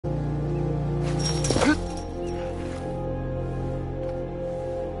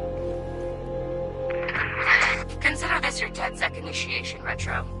your dedsac initiation,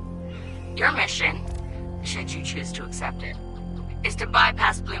 Retro. Your mission, should you choose to accept it, is to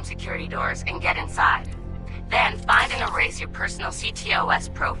bypass Bloom security doors and get inside. Then find and erase your personal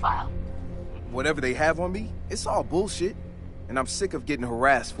CTOS profile. Whatever they have on me, it's all bullshit. And I'm sick of getting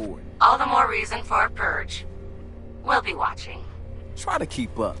harassed for it. All the more reason for a purge. We'll be watching. Try to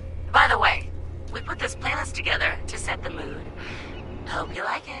keep up. By the way, we put this playlist together to set the mood. Hope you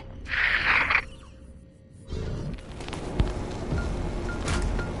like it.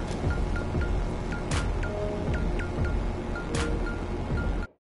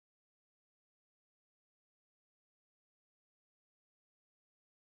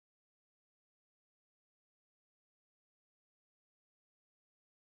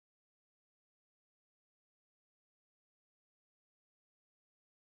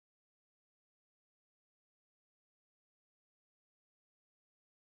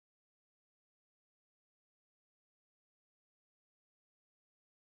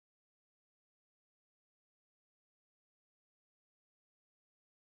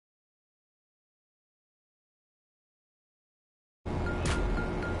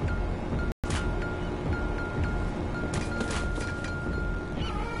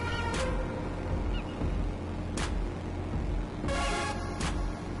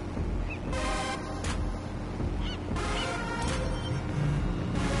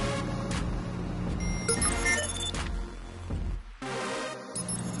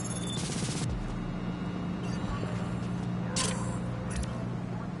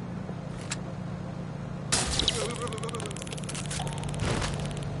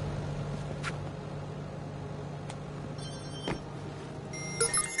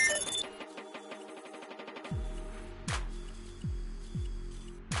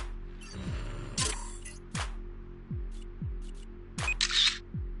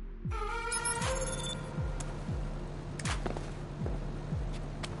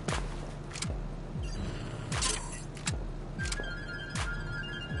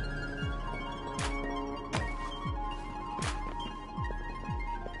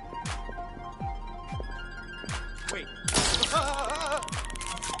 Wait.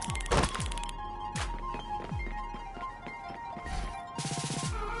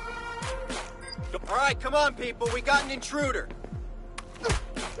 All right, come on, people. We got an intruder.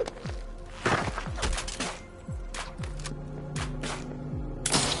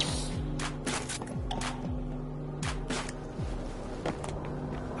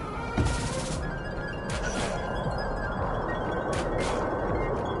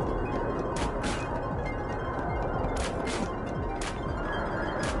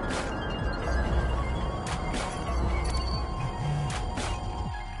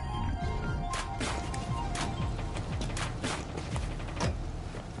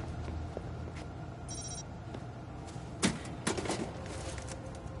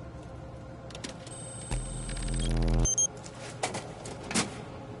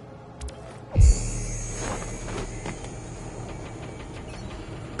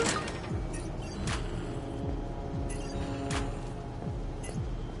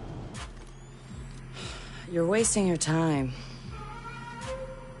 You're wasting your time.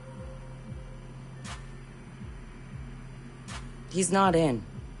 He's not in.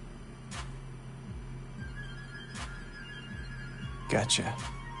 Gotcha.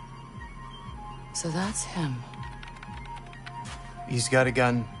 So that's him. He's got a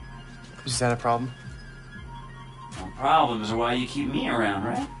gun. Is that a problem? Well, problems are why you keep me around,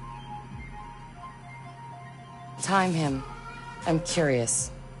 right? Time him. I'm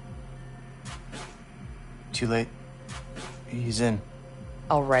curious. Too late. He's in.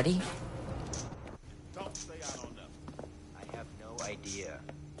 Already? Don't say I don't know. I have no idea.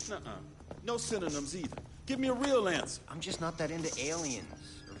 Nuh-uh. No synonyms either. Give me a real answer. I'm just not that into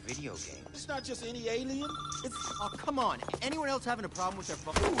aliens or video games. It's not just any alien. It's... Oh, come on. Anyone else having a problem with their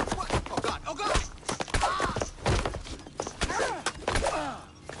phone? Ooh, what? Oh, God. Oh, God!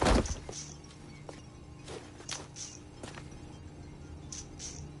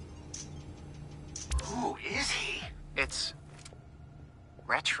 Who is he? It's...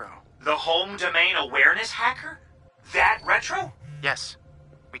 Retro. The home domain awareness hacker? That Retro? Yes.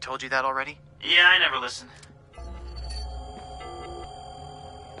 We told you that already? Yeah, I never listened.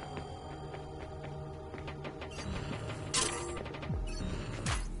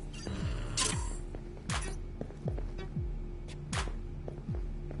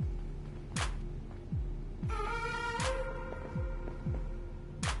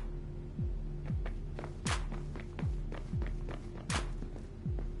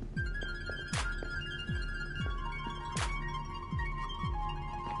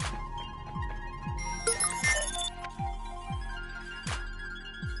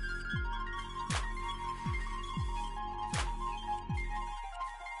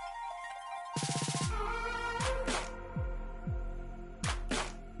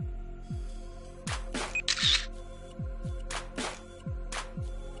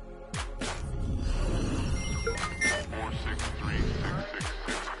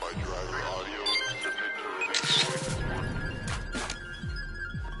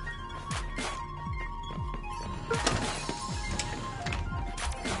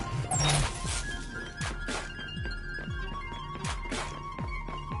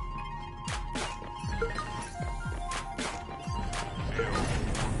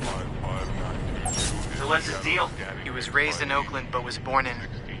 what's his deal? He was raised in Oakland but was born in...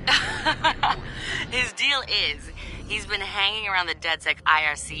 His deal is, he's been hanging around the DedSec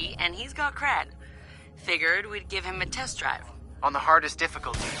IRC and he's got cred. Figured we'd give him a test drive. On the hardest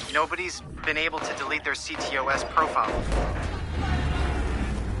difficulty. Nobody's been able to delete their CTOS profile before.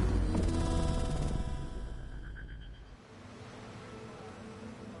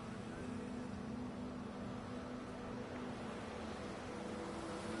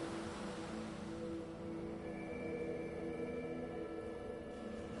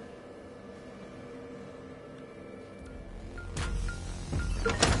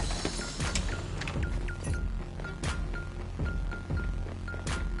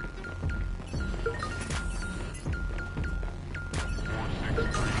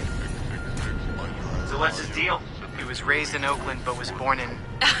 So what's his deal? He was raised in Oakland but was born in...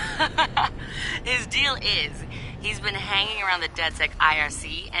 His deal is, he's been hanging around the DedSec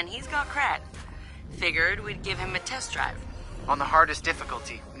IRC and he's got cred. Figured we'd give him a test drive. On the hardest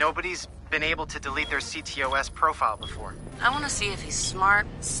difficulty. Nobody's been able to delete their CTOS profile before. I want to see if he's smart,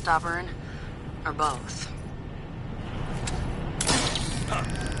 stubborn, or both.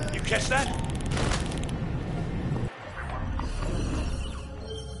 You catch that?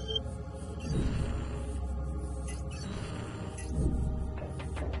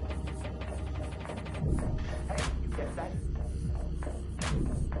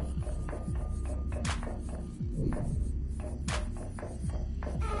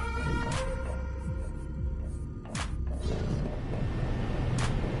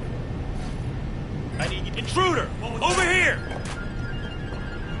 Intruder! Over here!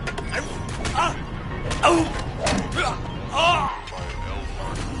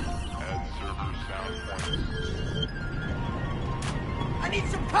 I need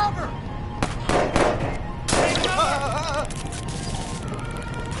some cover!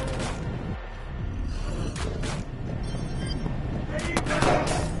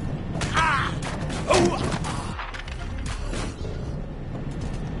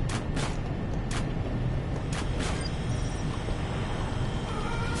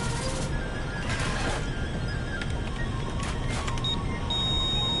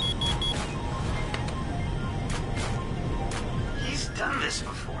 Done this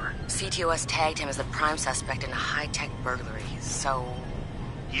before. CTOS tagged him as the prime suspect in a high-tech burglary, so...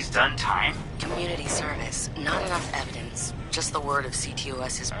 He's done time? Community service. Not enough evidence. Just the word of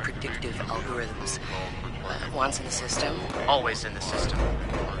CTOS's predictive algorithms. Once in the system... Always in the system.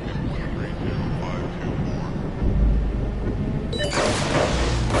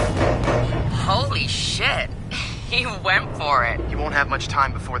 Holy shit! He went for it. You won't have much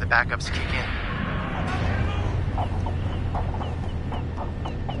time before the backups kick in.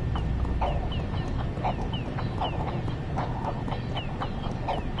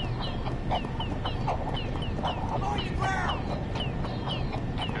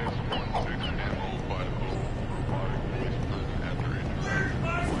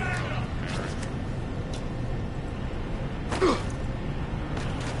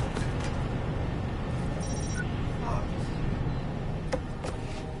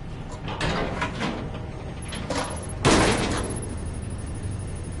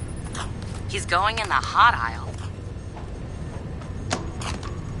 He's going in the hot aisle.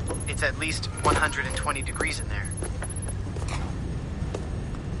 It's at least 120 degrees in there.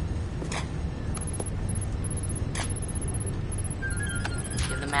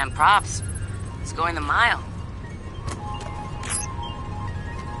 Give the man props. He's going the mile.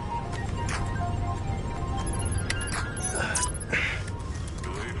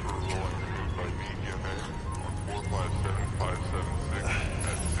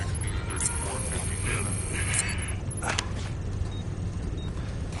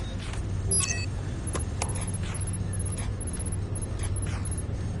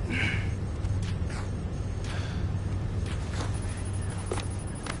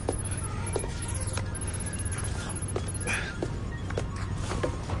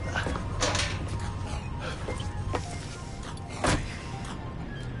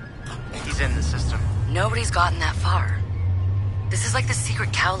 In the system. Nobody's gotten that far. This is like the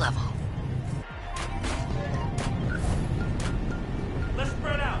secret cow level. Let's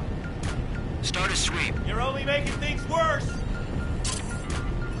spread out. Start a sweep. You're only making things worse.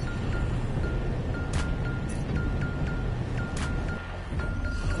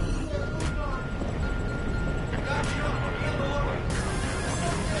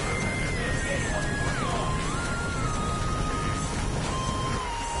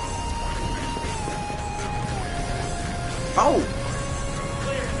 Oh!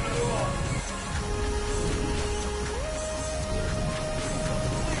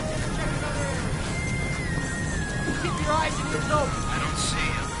 open. I don't see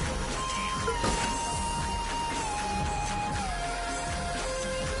him.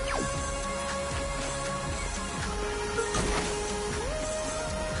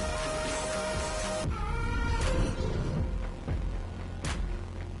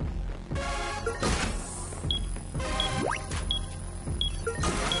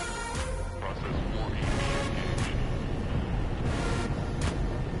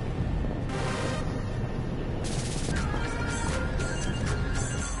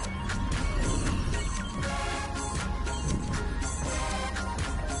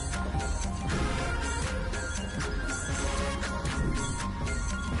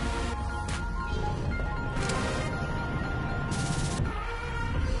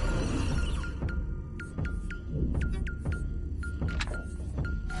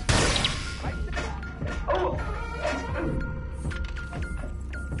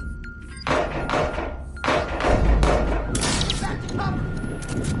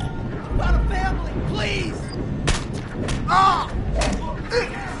 About a family, please! Ah!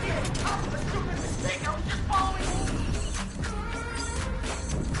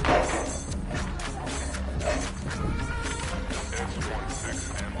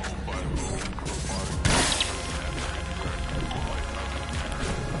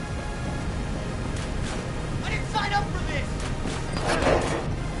 I didn't sign up for this!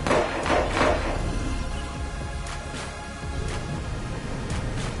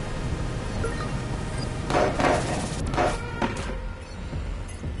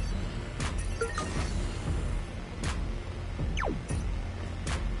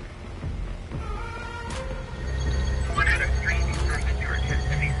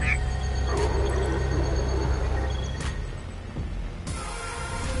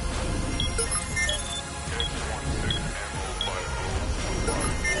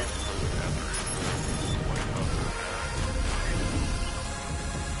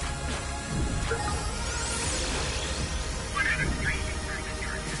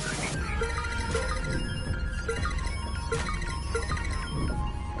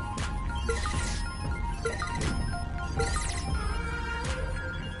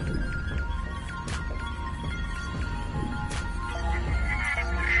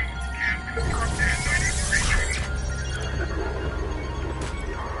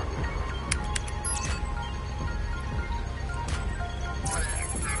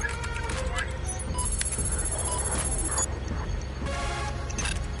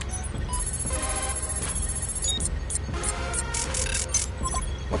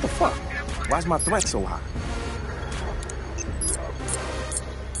 What the fuck? Why's my threat so high?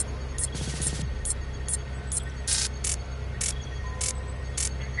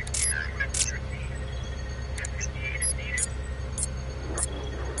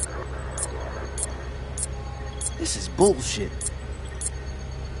 This is bullshit.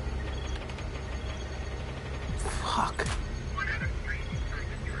 Fuck.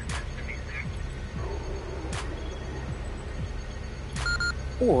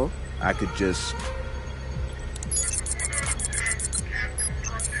 Or I could just...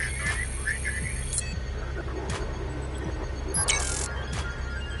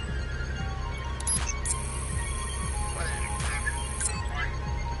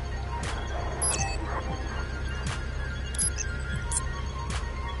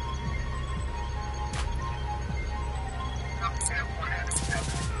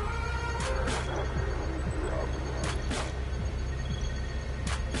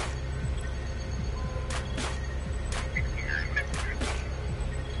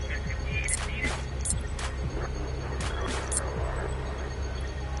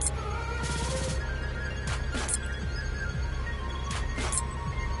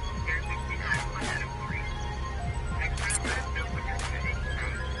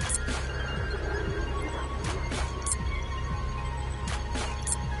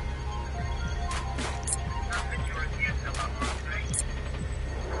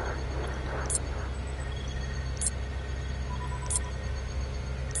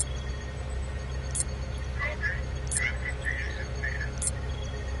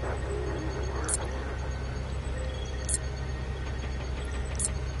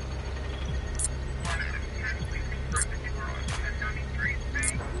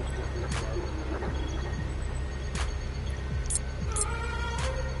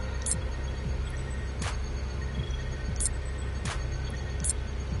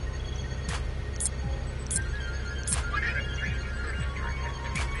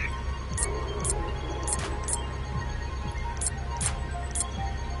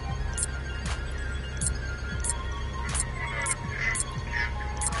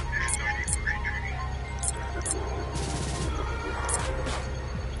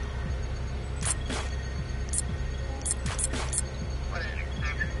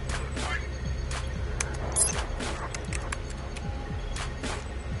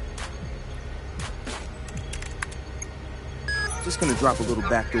 Just gonna drop a little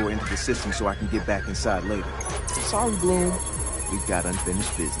backdoor into the system so I can get back inside later. Sorry, Bloom. We've got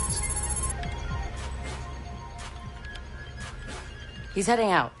unfinished business. He's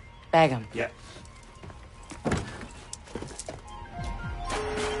heading out. Bag him. Yeah. Ethan's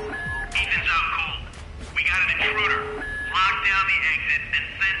out cold. We got an intruder. Lock down the exit and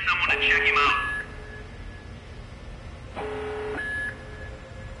send someone to check him out.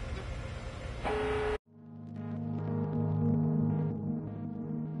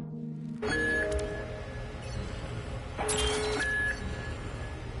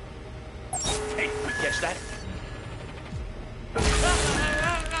 Hey, you catch that?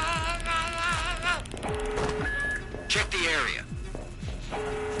 Check the area.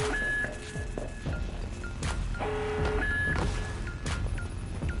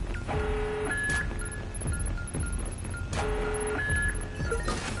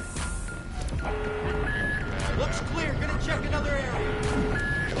 Looks clear. Gonna check another area.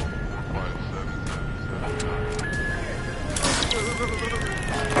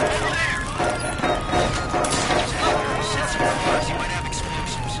 Sensor reports you might have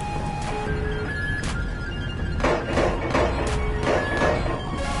explosives.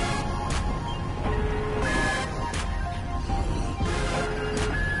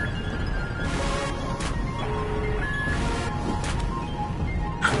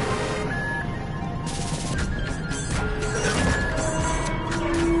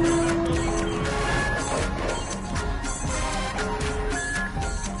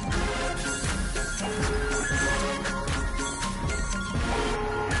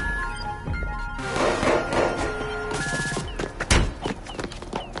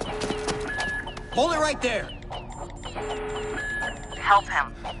 Hold it right there. Help him.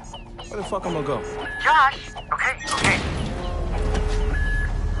 Where the fuck am I go? Josh! Okay.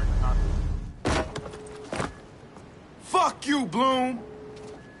 Fuck you, Bloom!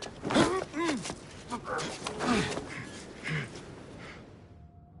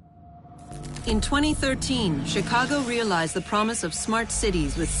 In 2013, Chicago realized the promise of smart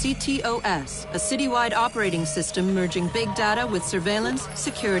cities with CTOS, a citywide operating system merging big data with surveillance,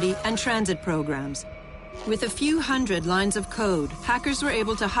 security, and transit programs. With a few hundred lines of code, hackers were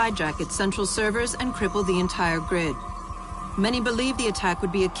able to hijack its central servers and cripple the entire grid. Many believed the attack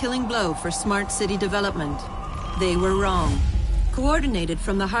would be a killing blow for smart city development. They were wrong. Coordinated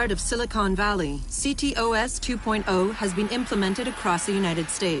from the heart of Silicon Valley, CTOS 2.0 has been implemented across the United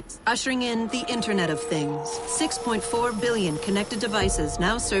States, ushering in the Internet of Things. 6.4 billion connected devices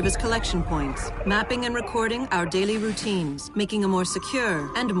now serve as collection points, mapping and recording our daily routines, making a more secure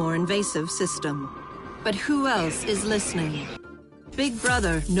and more invasive system. But who else is listening? Big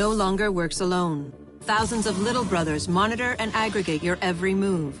Brother no longer works alone. Thousands of little brothers monitor and aggregate your every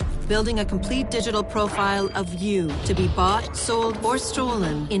move, building a complete digital profile of you to be bought, sold, or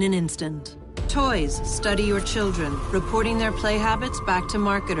stolen in an instant. Toys study your children, reporting their play habits back to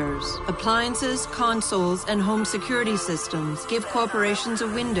marketers. Appliances, consoles, and home security systems give corporations a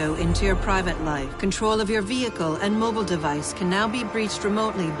window into your private life. Control of your vehicle and mobile device can now be breached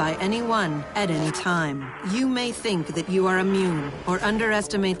remotely by anyone at any time. You may think that you are immune or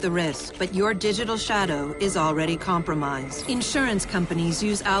underestimate the risk, but your digital shadow is already compromised. Insurance companies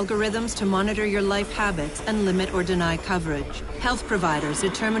use algorithms to monitor your life habits and limit or deny coverage. Health providers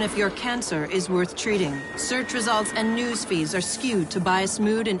determine if your cancer is worth treating. Search results and news feeds are skewed to bias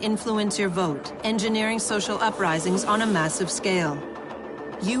mood and influence your vote, engineering social uprisings on a massive scale.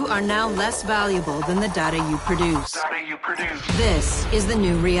 You are now less valuable than the data you produce. This is the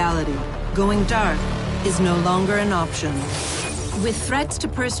new reality. Going dark is no longer an option. With threats to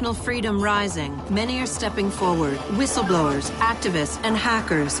personal freedom rising, many are stepping forward. Whistleblowers, activists, and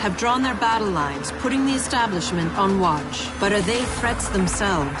hackers have drawn their battle lines, putting the establishment on watch. But are they threats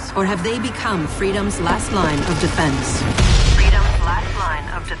themselves, or have they become freedom's last line of defense? Freedom's last line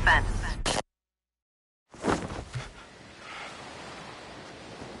of defense.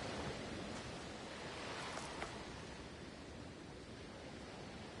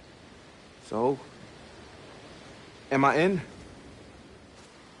 So, am I in?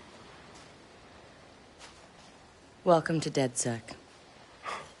 Welcome to DedSec.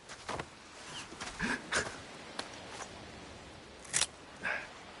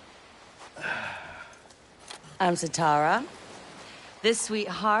 I'm Satara. This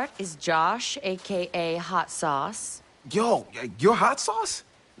sweetheart is Josh, a.k.a. Hot Sauce. Yo, you're hot sauce?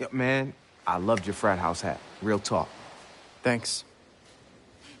 Yeah, man, I loved your frat house hat. Real talk. Thanks.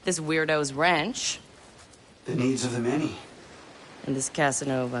 This weirdo's Wrench. The needs of the many. And this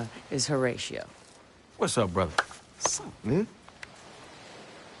Casanova is Horatio. What's up, brother? What's up, man?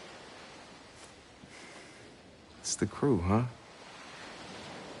 It's the crew, huh?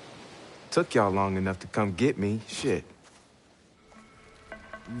 Took y'all long enough to come get me. Shit.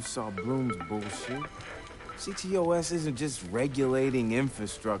 You saw Bloom's bullshit. CTOS isn't just regulating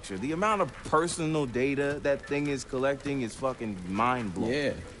infrastructure. The amount of personal data that thing is collecting is fucking mind-blowing.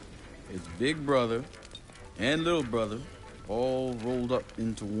 Yeah. It's Big Brother and Little Brother all rolled up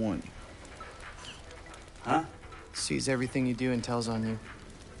into one. Huh? Sees everything you do and tells on you.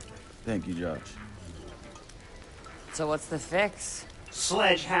 Thank you, Josh. So what's the fix?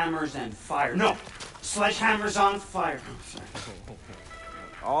 Sledgehammers and fire. No! Sledgehammers on fire. Oh, sorry.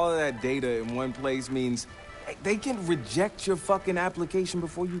 All of that data in one place means they can reject your fucking application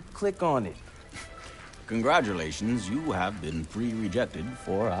before you click on it. Congratulations, you have been pre-rejected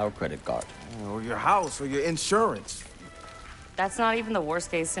for our credit card. Or your house, or your insurance. That's not even the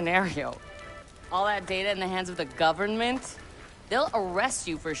worst case scenario. All that data in the hands of the government, they'll arrest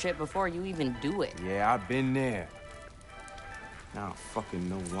you for shit before you even do it. Yeah, I've been there. Now I fucking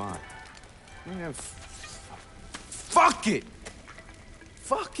know why. Man, fuck it!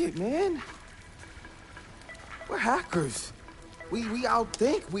 Fuck it, man. We're hackers. We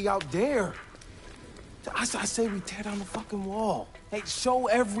outthink, we out dare. I say we tear down the fucking wall. Hey, show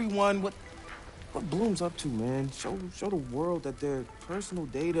everyone what Bloom's up to, man. Show the world that their personal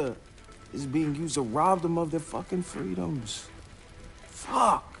data is being used to rob them of their fucking freedoms.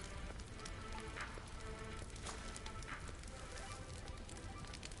 Fuck.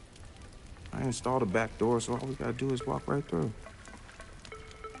 I installed a back door, so all we gotta do is walk right through.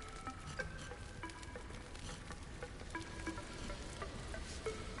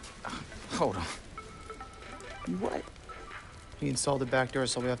 Hold on. You what? He installed the back door,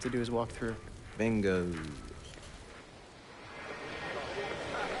 so all we have to do is walk through. Bingo.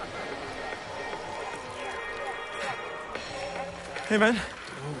 Hey, man.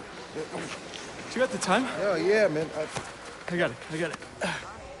 You got the time? Hell yeah, man. I got it. It's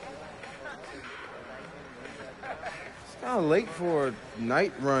kind of late for a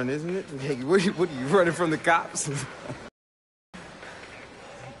night run, isn't it? Hey, what are you running from the cops?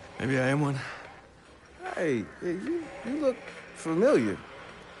 Maybe I am one. Hey, you look familiar.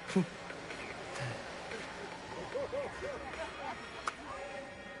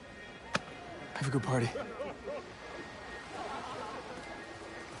 Have a good party.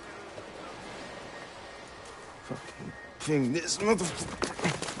 Fucking ping this motherfucker.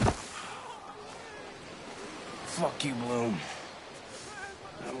 Fuck you, Bloom.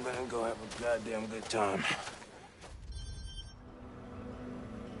 I'm gonna go have a goddamn good time.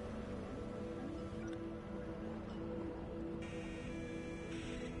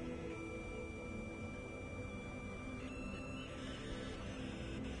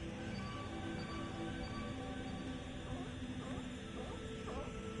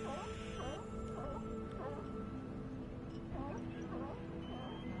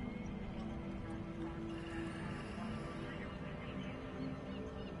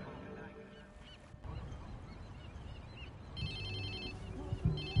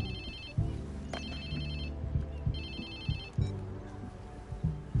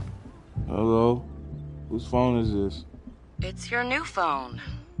 Hello? Whose phone is this? It's your new phone.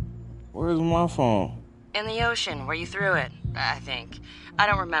 Where's my phone? In the ocean, where you threw it, I think. I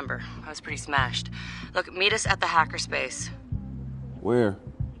don't remember. I was pretty smashed. Look, meet us at the hackerspace. Where?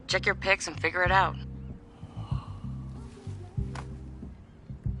 Check your pics and figure it out.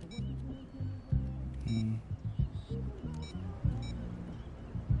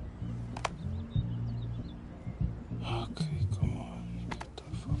 Okay, come on. Get the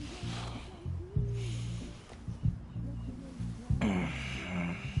fuck.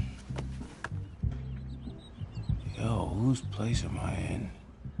 Yo, whose place am I in?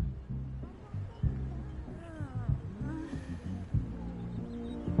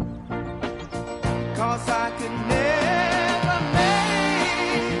 Cause I could never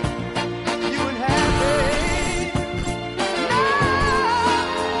make you unhappy. No,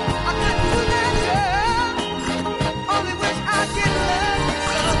 I couldn't do that, girl. Only wish I could let you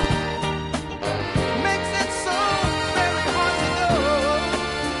so. Makes it so very hard to know.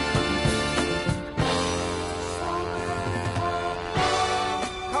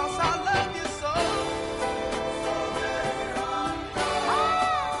 Cause I love you so.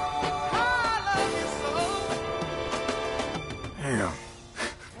 Damn.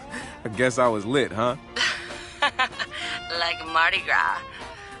 I guess I was lit, huh? Like Mardi Gras.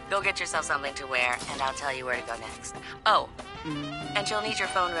 Go get yourself something to wear, and I'll tell you where to go next. Oh, and you'll need your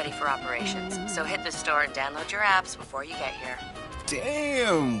phone ready for operations. So hit the store and download your apps before you get here.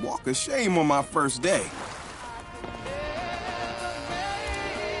 Damn, walk of shame on my first day.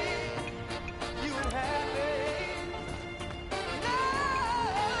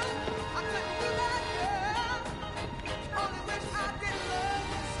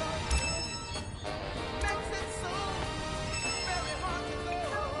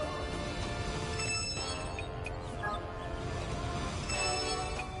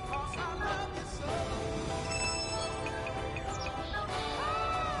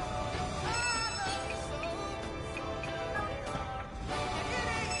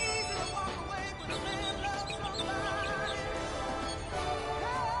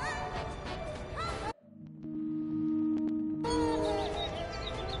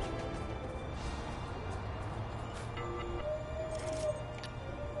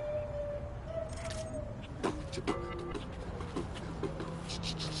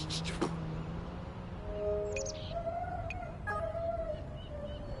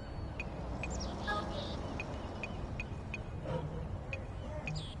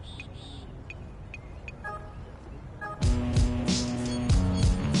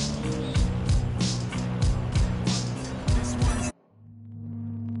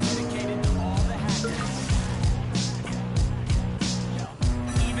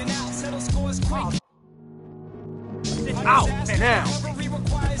 Out and now.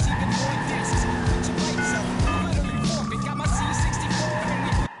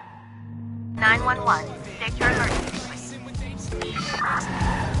 911. State your emergency.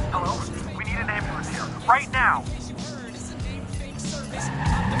 Hello? We need an ambulance here. Right now!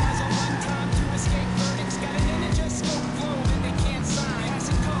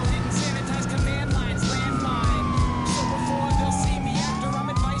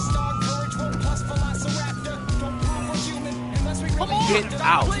 Get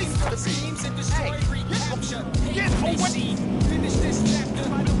out. Hey, get away. Finish this chapter.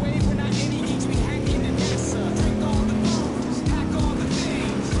 By the way, we're not any geeks. We hack into NASA. Drink all the booze. Hack all the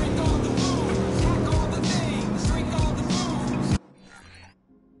things. Drink all the booze. Hack all the things. Drink all the booze.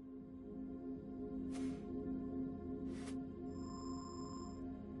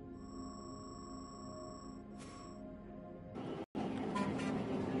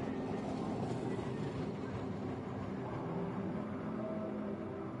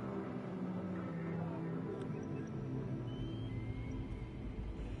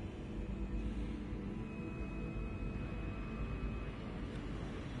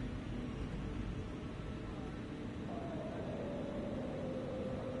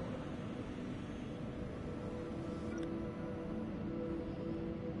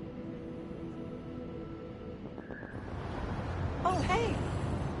 Oh, hey.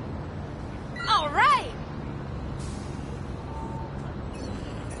 All right.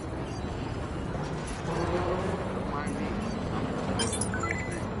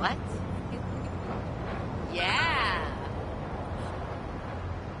 What? Yeah.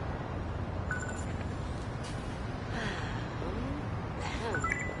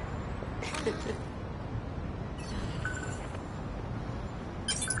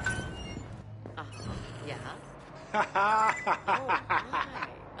 Yeah.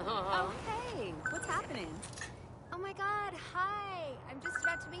 Oh, hey. What's happening? Oh my god, hi! I'm just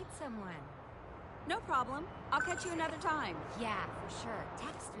about to meet someone. No problem. I'll catch you another time. Yeah, for sure.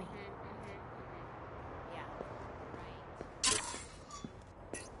 Text me.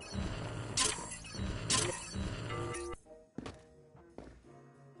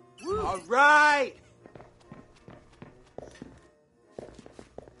 All right.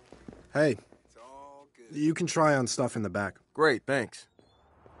 Hey, you can try on stuff in the back. Great, thanks.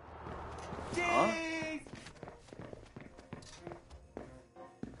 Huh?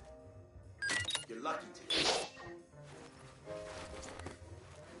 You're lucky today.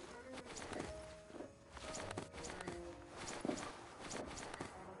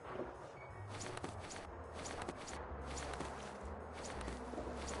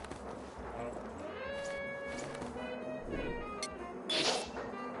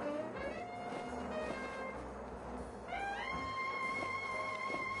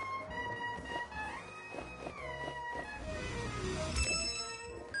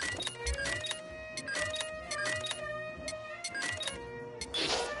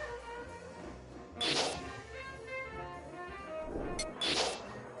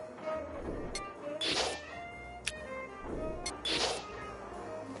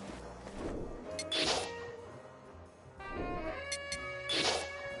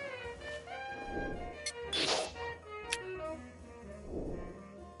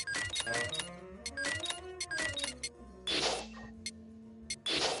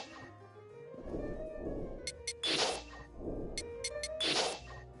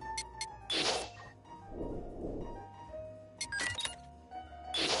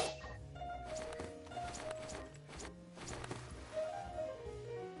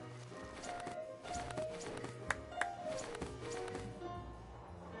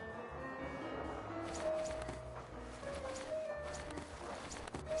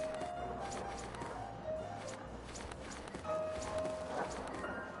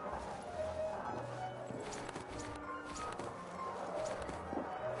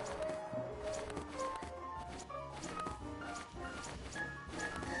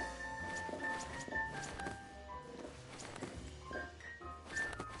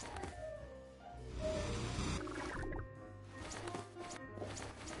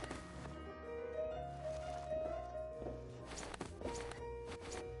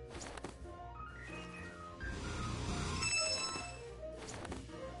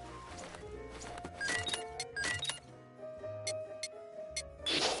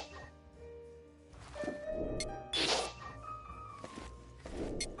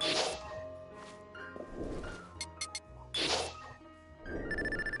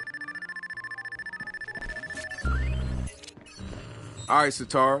 All right,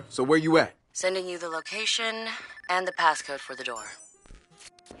 Satara, so where you at? Sending you the location and the passcode for the door.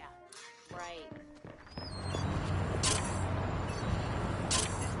 Yeah, right.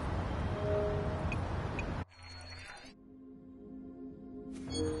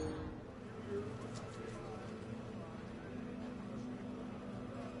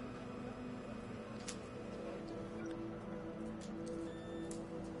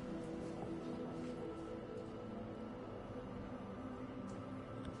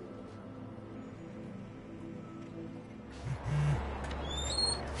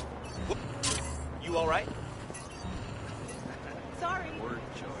 You all right? Sorry. Word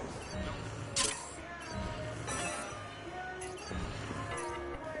choice.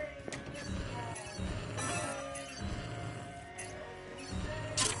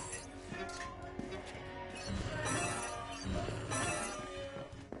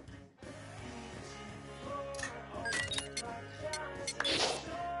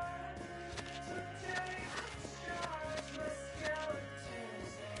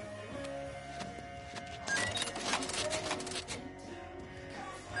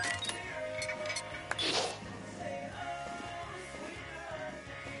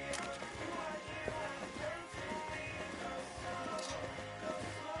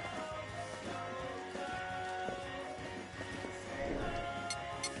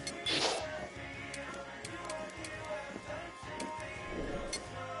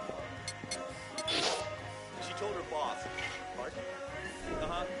 She told her boss. Pardon?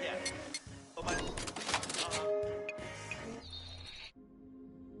 Uh-huh, yeah. Oh, my...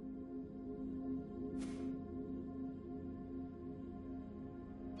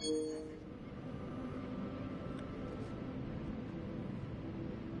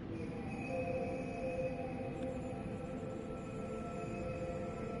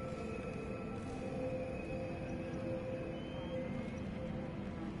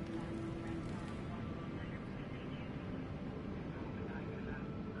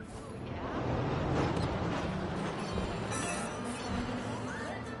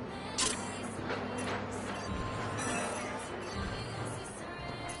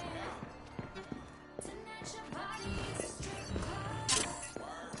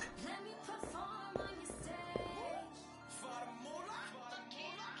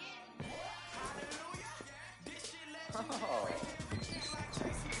 Uh-huh.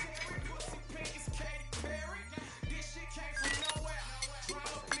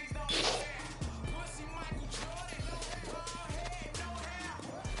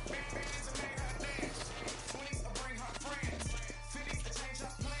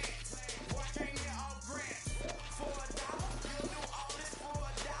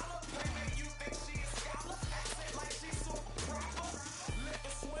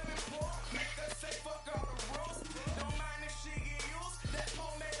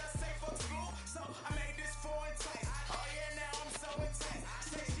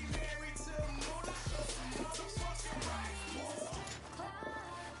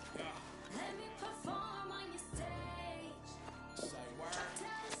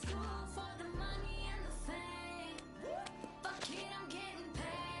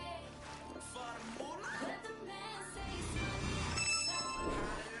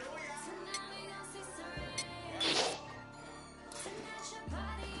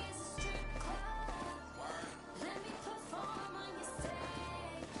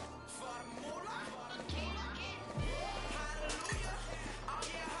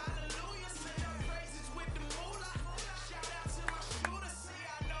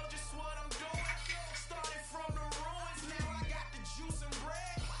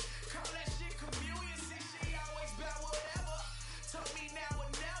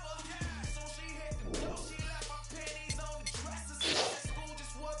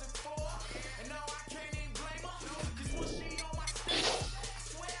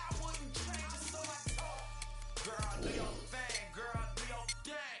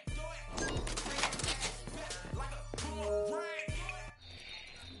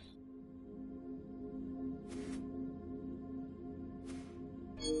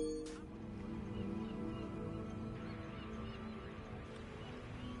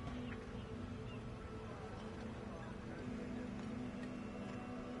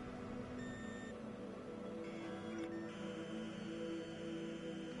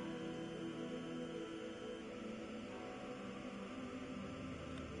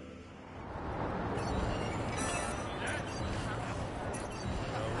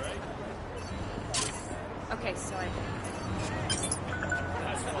 Okay, sorry.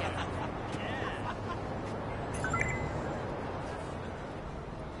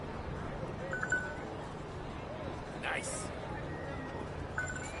 Nice.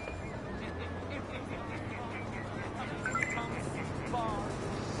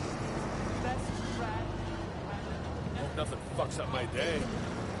 fucks up my day.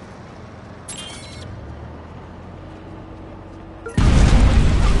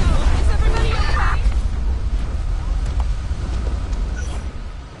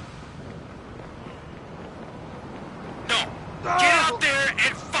 Get out there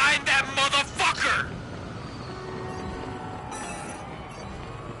and find that motherfucker!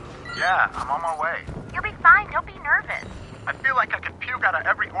 Yeah, I'm on my way. You'll be fine. Don't be nervous. I feel like I could puke out of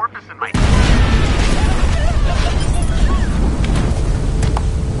every orifice in my...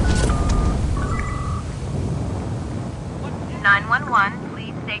 911,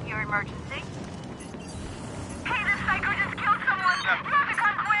 please state your emergency. Hey, this psycho just killed someone. You have to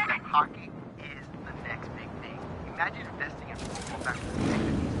come quick. Hockey is the next big thing. Imagine investing in football back in the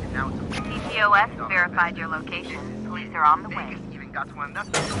 60s, and now it's a... CTOS verified your location. Police are on the way. Vegas even got to one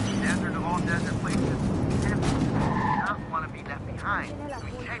of the desert of all desert places. And if you do not want to be left behind, I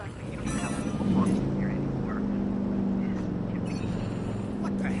mean, technically, you don't even have a football team here anymore. This can be...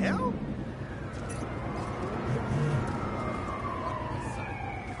 What the hell?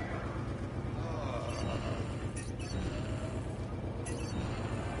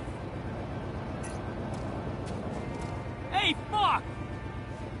 Hey, fuck!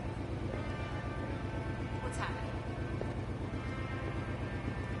 What's happening?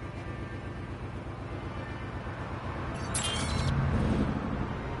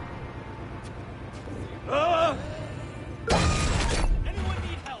 Anyone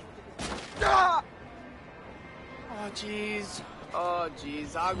need help? Ah! Oh, jeez. Oh,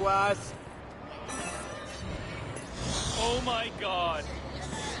 jeez. Aguas. Oh my god.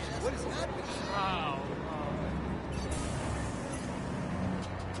 What is happening? Wow.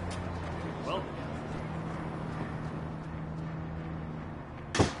 Well,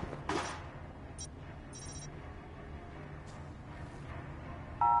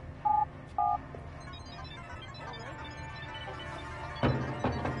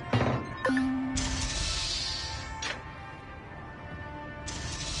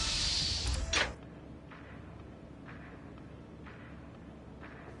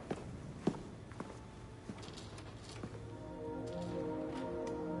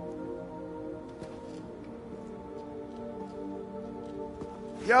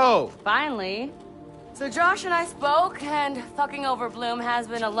 Yo! Finally. So Josh and I spoke, and fucking over Bloom has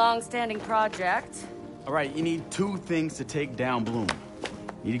been a long-standing project. All right, you need two things to take down Bloom.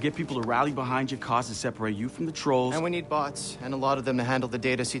 You need to get people to rally behind your cause and separate you from the trolls. And we need bots, and a lot of them to handle the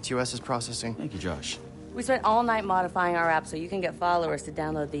data CTOS is processing. Thank you, Josh. We spent all night modifying our app so you can get followers to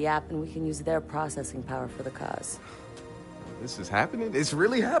download the app, and we can use their processing power for the cause. This is happening? It's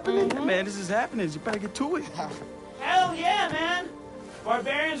really happening? Yeah, man, this is happening. You better get to it. Hell yeah, man!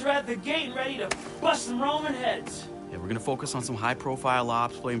 Barbarians are at the gate and ready to bust some Roman heads. Yeah, we're gonna focus on some high-profile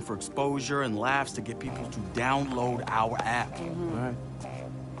ops, playing for exposure and laughs to get people to download our app. All right.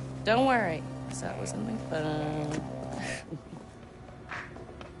 Don't worry. That was something fun.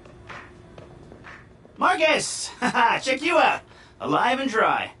 Marcus! Haha, check you out. Alive and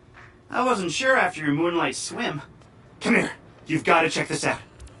dry. I wasn't sure after your moonlight swim. Come here. You've got to check this out.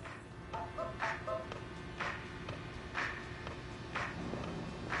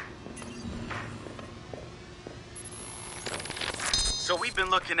 So we've been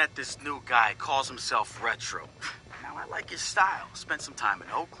looking at this new guy, calls himself Retro. Now, I like his style. Spent some time in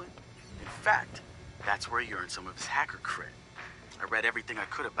Oakland. In fact, that's where he earned some of his hacker cred. I read everything I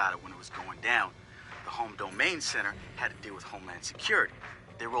could about it when it was going down. The Home Domain Center had to deal with Homeland Security.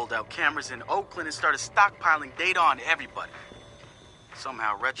 They rolled out cameras in Oakland and started stockpiling data on everybody.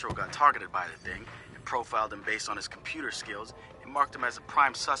 Somehow Retro got targeted by the thing and profiled him based on his computer skills and marked him as a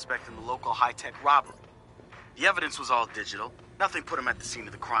prime suspect in the local high-tech robbery. The evidence was all digital. Nothing put him at the scene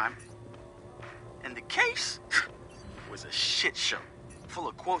of the crime. And the case was a shit show. Full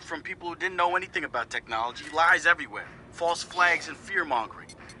of quotes from people who didn't know anything about technology, lies everywhere, false flags and fear-mongering.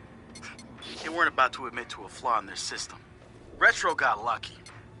 They weren't about to admit to a flaw in their system. Retro got lucky.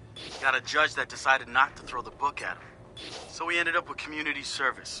 Got a judge that decided not to throw the book at him. So he ended up with community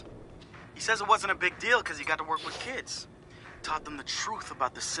service. He says it wasn't a big deal because he got to work with kids. Taught them the truth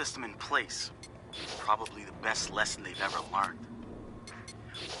about the system in place. Probably the best lesson they've ever learned.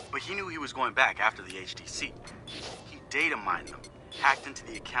 But he knew he was going back after the HDC. He data mined them, hacked into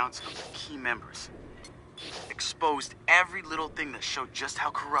the accounts of their key members, exposed every little thing that showed just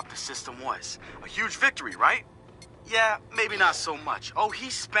how corrupt the system was. A huge victory, right? Yeah, maybe not so much. Oh, he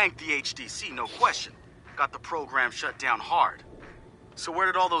spanked the HDC, no question. Got the program shut down hard. So where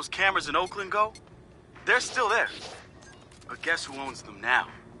did all those cameras in Oakland go? They're still there. But guess who owns them now?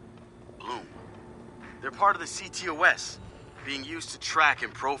 Bloom. They're part of the CTOS, being used to track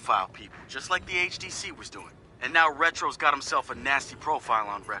and profile people, just like the HDC was doing. And now Retro's got himself a nasty profile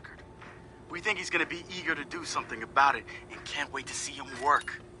on record. We think he's gonna be eager to do something about it and can't wait to see him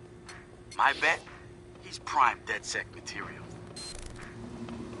work. My bet, he's prime DedSec material.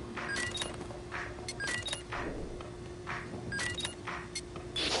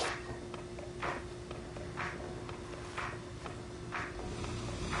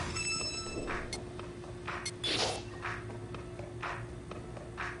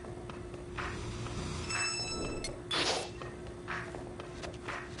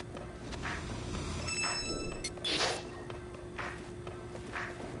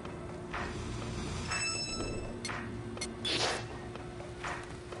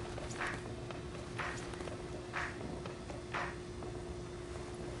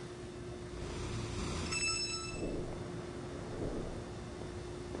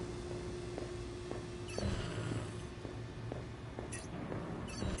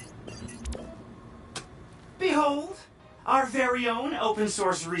 Behold, our very own open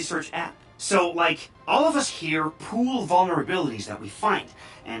source research app. So, like, all of us here pool vulnerabilities that we find,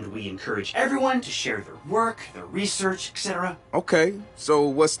 and we encourage everyone to share their work, their research, etc. Okay, so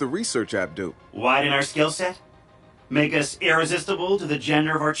what's the research app do? Widen our skill set? Make us irresistible to the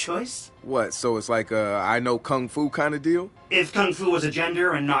gender of our choice? What, so it's like a I know Kung Fu kind of deal? If Kung Fu was a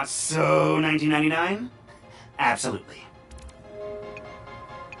gender and not so 1999? Absolutely.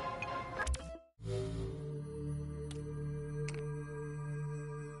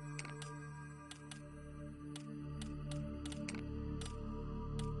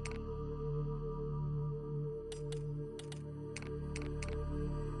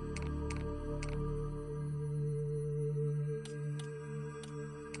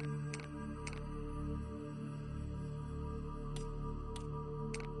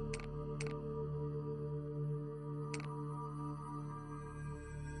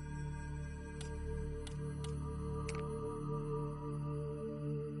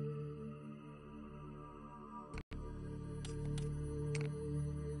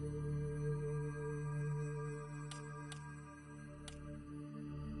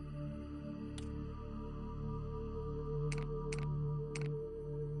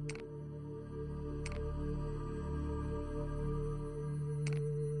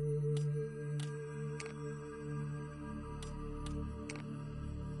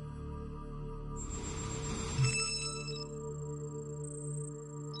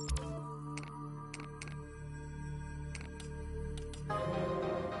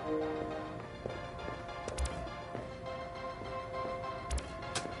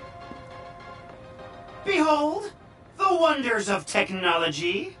 Behold, the wonders of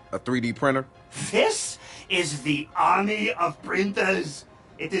technology. A 3D printer? This is the army of printers.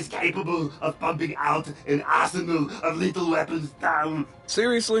 It is capable of pumping out an arsenal of lethal weapons down.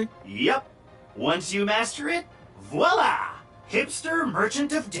 Seriously? Yep. Once you master it, voila! Hipster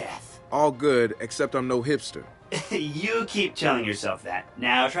merchant of death. All good, except I'm no hipster. You keep telling yourself that.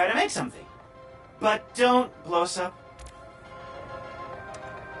 Now try to make something. But don't blow us up.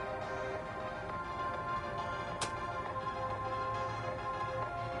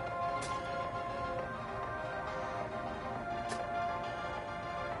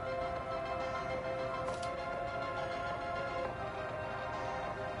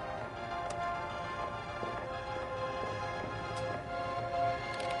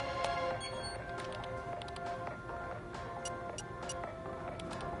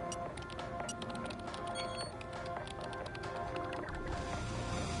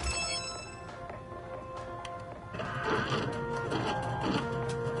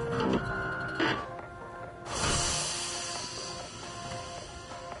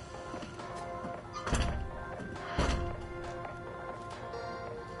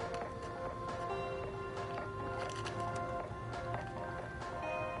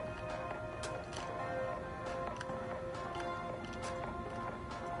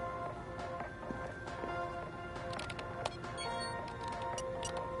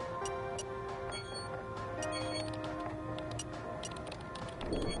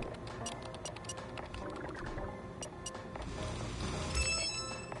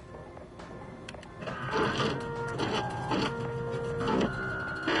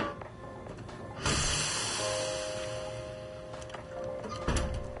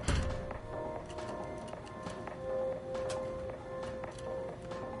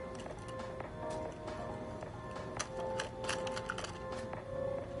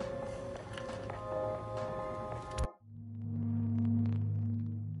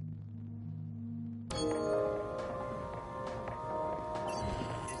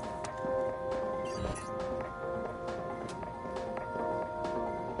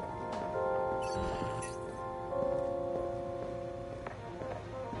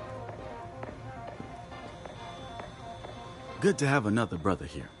 Good to have another brother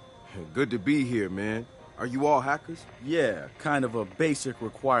here. Good to be here, man. Are you all hackers? Yeah, kind of a basic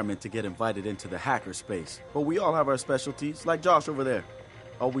requirement to get invited into the hacker space. But we all have our specialties, like Josh over there.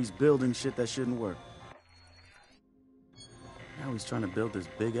 Always building shit that shouldn't work. Now he's trying to build this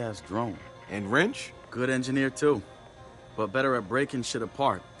big-ass drone. And Wrench? Good engineer, too. But better at breaking shit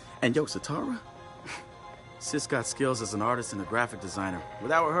apart. And yo, Satara? Sis got skills as an artist and a graphic designer.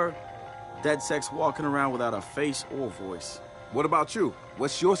 Without her, dedsac's walking around without a face or voice. What about you?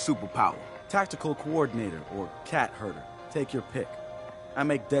 What's your superpower? Tactical coordinator or cat herder. Take your pick. I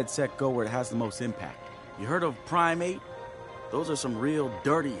make DedSec go where it has the most impact. You heard of Prime 8? Those are some real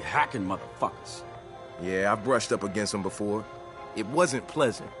dirty hacking motherfuckers. Yeah, I've brushed up against them before. It wasn't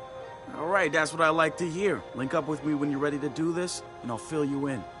pleasant. All right, that's what I like to hear. Link up with me when you're ready to do this, and I'll fill you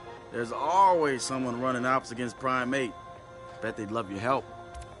in. There's always someone running ops against Prime 8. Bet they'd love your help.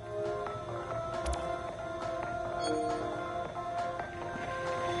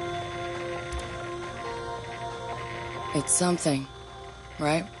 It's something,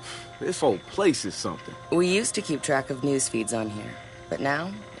 right? This whole place is something. We used to keep track of news feeds on here, but now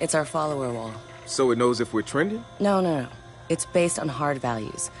it's our follower wall. So it knows if we're trending? No. It's based on hard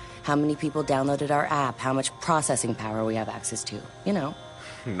values. How many people downloaded our app, how much processing power we have access to, you know.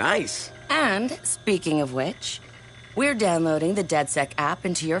 Nice. And, speaking of which, we're downloading the DedSec app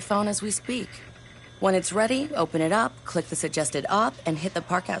into your phone as we speak. When it's ready, open it up, click the suggested op, and hit the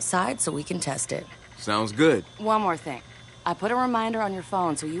park outside so we can test it. Sounds good. One more thing. I put a reminder on your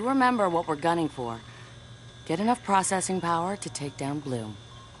phone so you remember what we're gunning for. Get enough processing power to take down Bloom.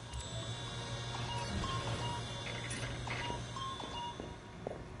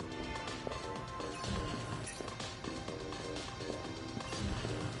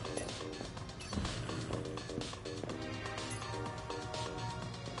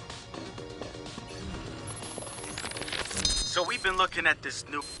 So we've been looking at this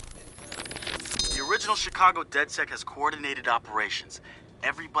new... The original Chicago DedSec has coordinated operations.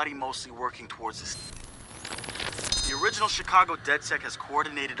 Everybody mostly working towards this. The original Chicago DedSec has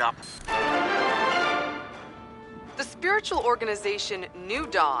coordinated The spiritual organization New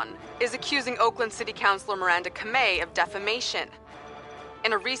Dawn is accusing Oakland City Councilor Miranda Kamei of defamation.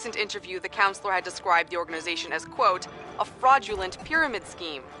 In a recent interview, the councilor had described the organization as, quote, a fraudulent pyramid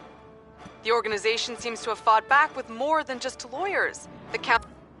scheme. The organization seems to have fought back with more than just lawyers. The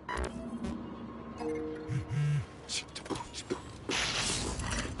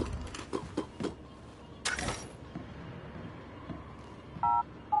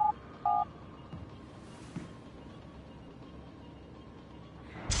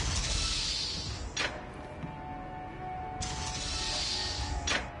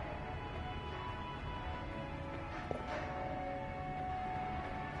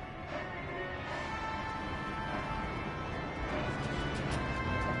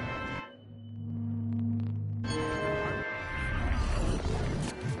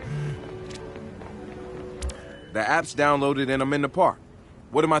The app's downloaded and I'm in the park.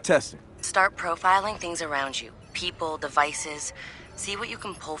 What am I testing? Start profiling things around you. People, devices. See what you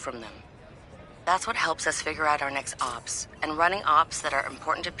can pull from them. That's what helps us figure out our next ops. And running ops that are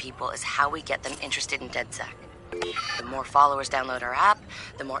important to people is how we get them interested in DedSec. The more followers download our app,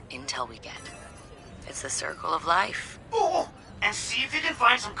 the more intel we get. It's the circle of life. Oh, and see if you can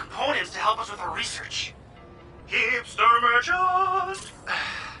find some components to help us with our research. Hipster merchant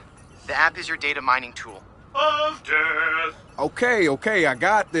The app is your data mining tool. of death. Okay, I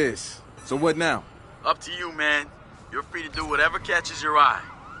got this. So what now? Up to you, man. You're free to do whatever catches your eye.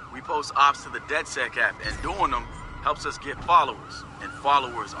 We post ops to the DedSec app, and doing them helps us get followers. And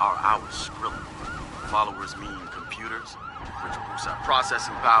followers are our Skrilla. Followers mean computers, which boosts our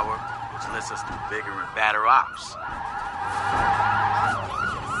processing power, which lets us do bigger and badder ops.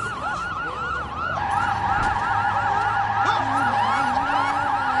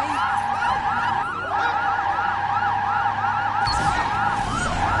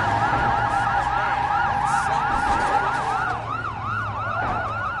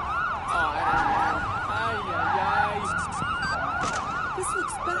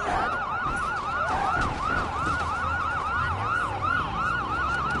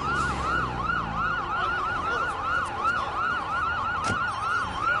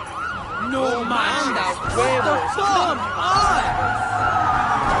 No manches. What the fuck?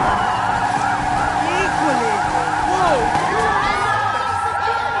 Equally. Whoa.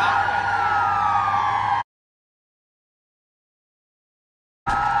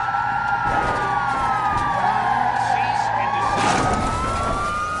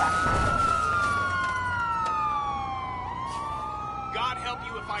 God help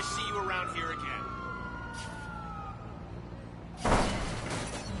you if I see you around here again.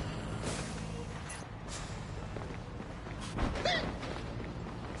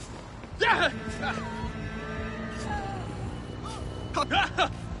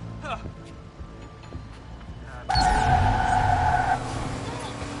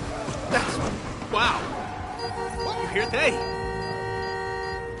 Wow. You hear that?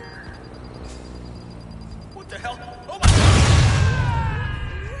 What the hell? Oh my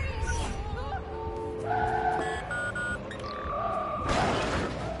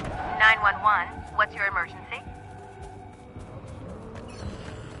 911, what's your emergency?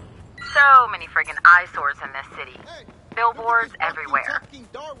 So many friggin' eyesores in this city. Billboards everywhere.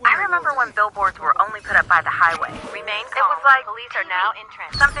 I remember when billboards were only put up by the highway. Remain calm. It was like police are now in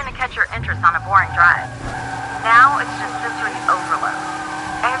transit. Something to catch your interest on a boring drive. Now it's just sensory overload.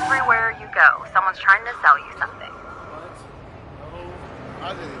 Everywhere you go, someone's trying to sell you something.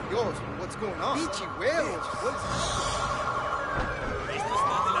 Madre de Dios, what's going on? Pinche huevos. What is Esto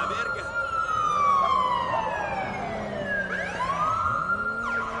está de la verga.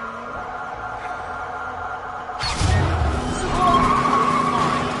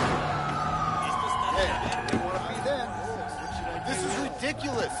 This is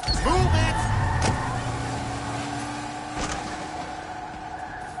ridiculous. Move it!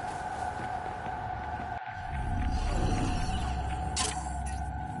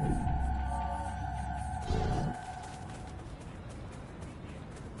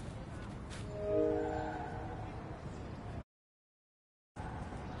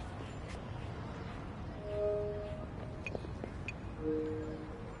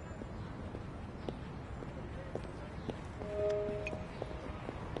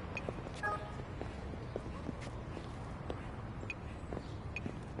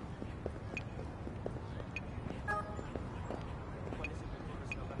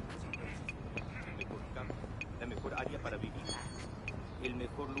 La mejor área para vivir. El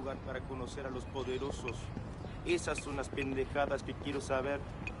mejor lugar para conocer a los poderosos. Esas son las pendejadas que quiero saber.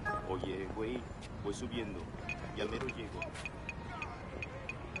 Oye, güey, voy subiendo. Ya mero llego.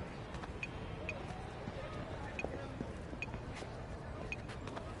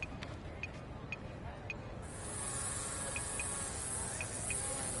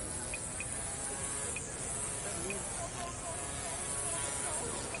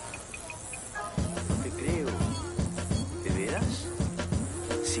 Te creo. ¿De veras?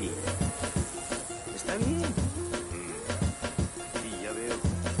 Sí. Está bien. Sí, ya veo.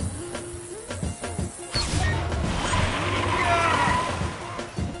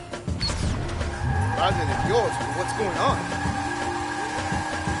 Madre de Dios, what's going on?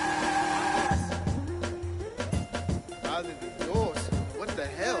 Madre de Dios, what the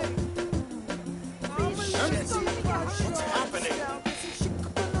hell? What's happening?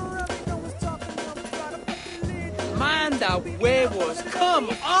 Manda huevos, come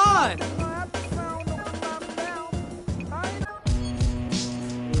on!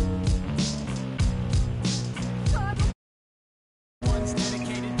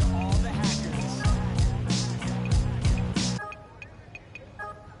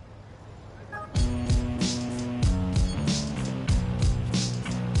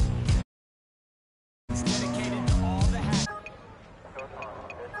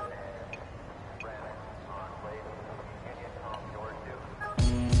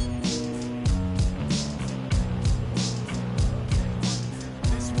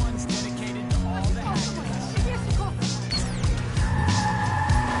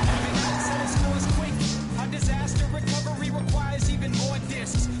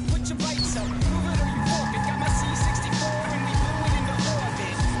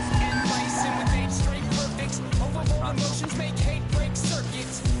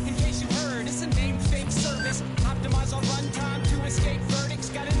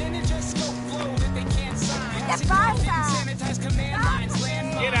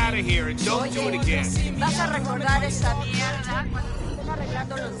 Get out of here and don't do it again. Vas a recordar esta mierda cuando estén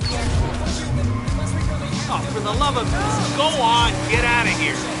arreglando los dientes. Oh, for the love of... Go on, get out of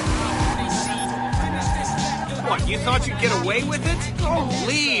here. What, you thought you'd get away with it?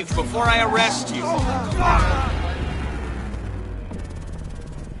 Leave before I arrest you.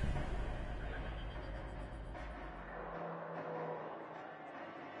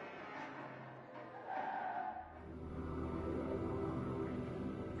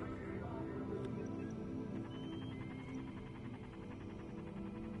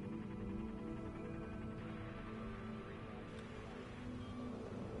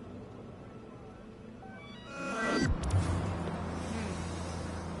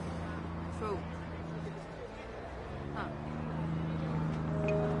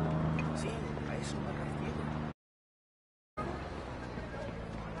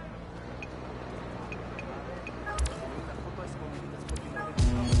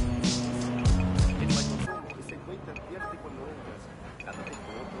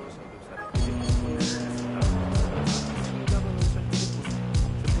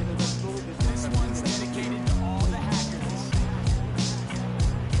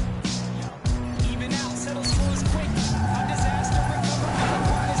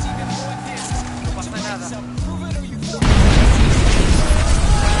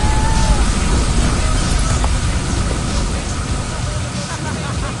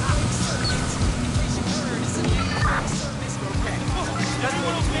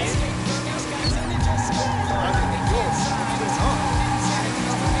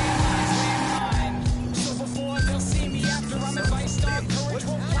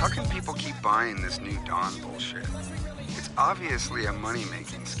 buying this new Dawn bullshit. It's obviously a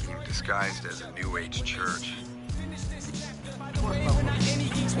money-making scheme disguised as a New Age church.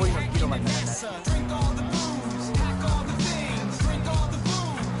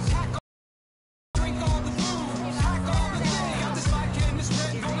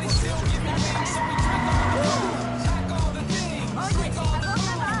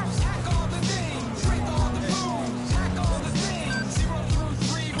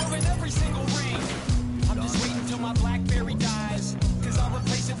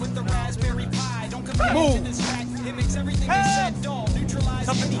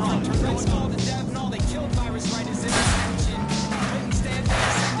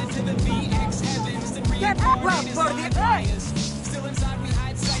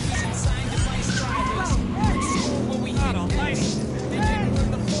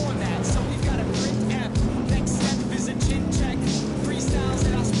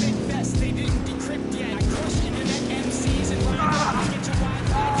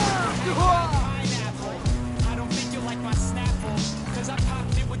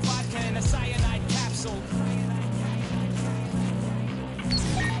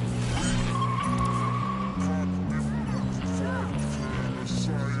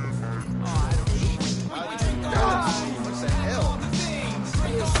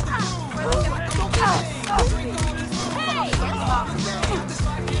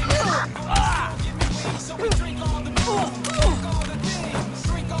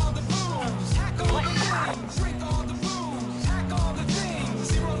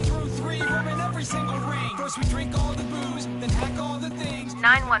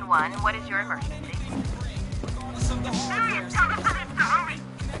 What is your emergency?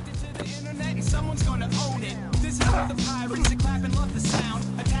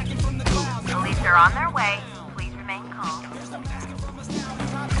 Police are on their way. Please remain calm. Squad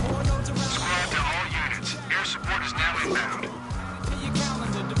to all units. Air support is now inbound. Your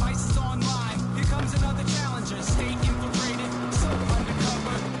calendar, devices online. Here comes another challenger. Stay infiltrated, so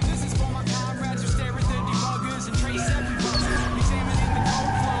undercover. This is for my comrades who stare at their debuggers and trace every buzzer. Examining the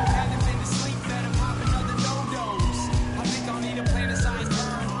code flow. Haven't been to sleep, better pop another no-dose. I think I'll need a planet-sized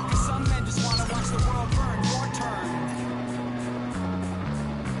burn. Cause some men just wanna watch the world burn. Your turn.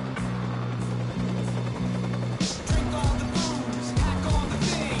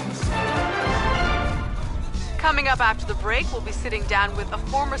 Coming up after the break, we'll be sitting down with a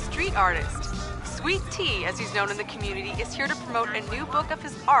former street artist. Sweet Tea, as he's known in the community, is here to promote a new book of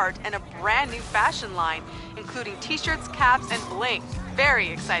his art and a brand new fashion line, including t-shirts, caps, and bling. Very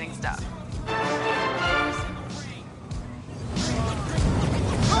exciting stuff.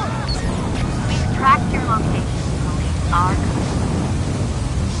 We've tracked your location. Police are coming.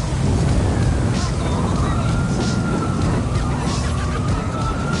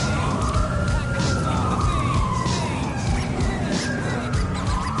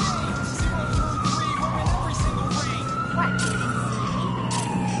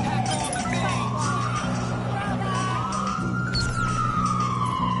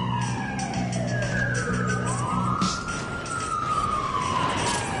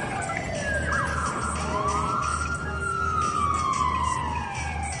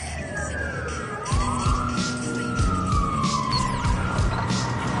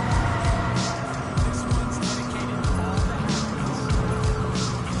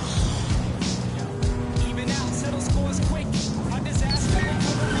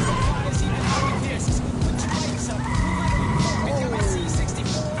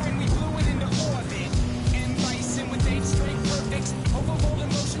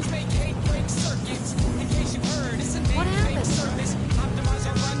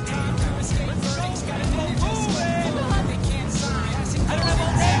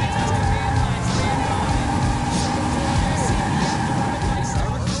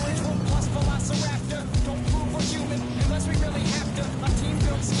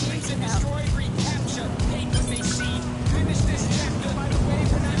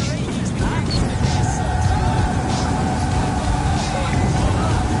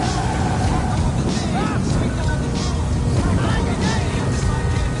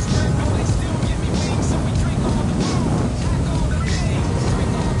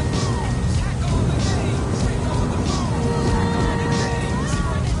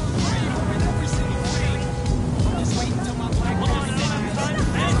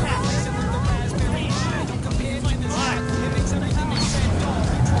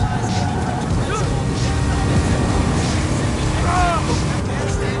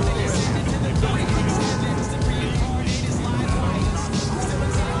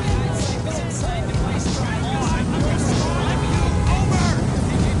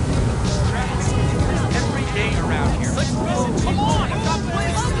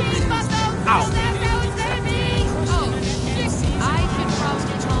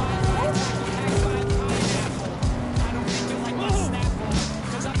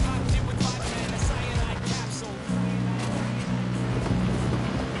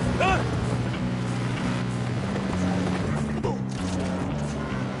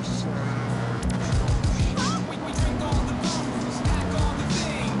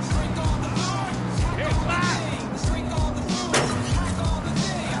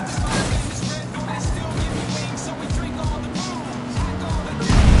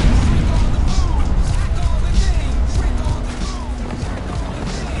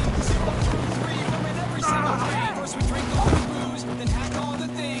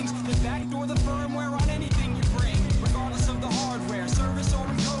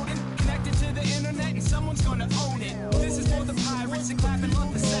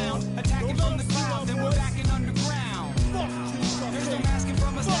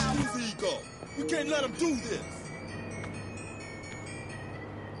 do this.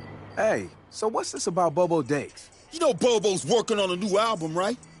 Hey, so what's this about Bobo Dakes? You know Bobo's working on a new album,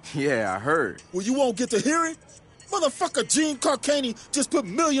 right? Yeah, I heard. Well, you won't get to hear it? Motherfucker Gene Carcani just put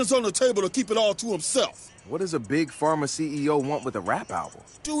millions on the table to keep it all to himself. What does a big pharma CEO want with a rap album?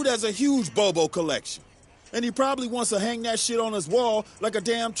 Dude has a huge Bobo collection. And he probably wants to hang that shit on his wall like a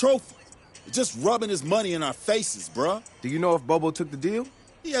damn trophy. Just rubbing his money in our faces, bruh. Do you know if Bobo took the deal?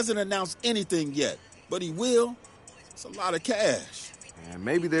 He hasn't announced anything yet, but he will. It's a lot of cash. And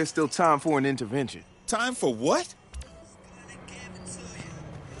maybe there's still time for an intervention. Time for what?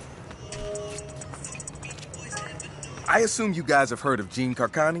 I assume you guys have heard of Gene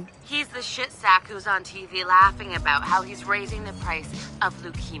Carcani? He's the shit sack who's on TV laughing about how he's raising the price of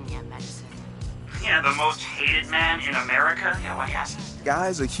leukemia medicine. Yeah, the most hated man in America? Yeah, why yes?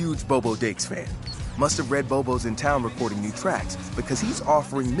 Guy's a huge Bobo Dakes fan. Must have read Bobo's in town recording new tracks because he's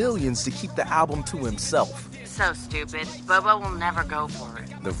offering millions to keep the album to himself. So stupid. Bobo will never go for it.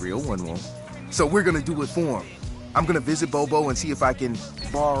 The real one won't. So we're gonna do it for him. I'm gonna visit Bobo and see if I can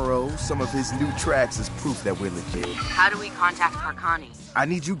borrow some of his new tracks as proof that we're legit. How do we contact Carcani? I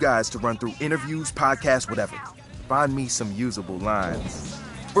need you guys to run through interviews, podcasts, whatever. Find me some usable lines.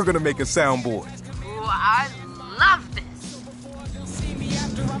 We're gonna make a soundboard. Ooh, I love this.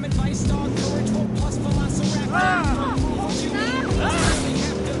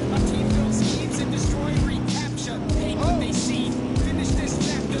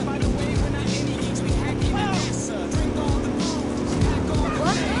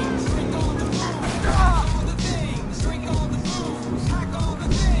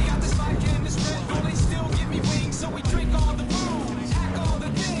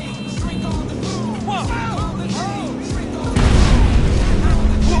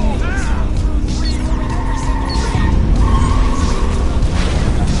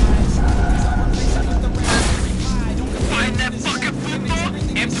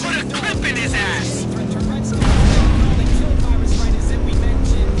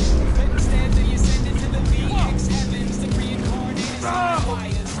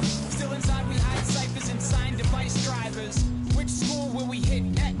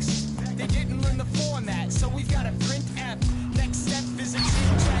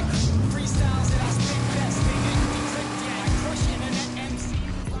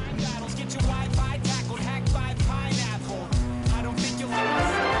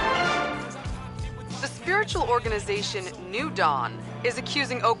 Organization New Dawn is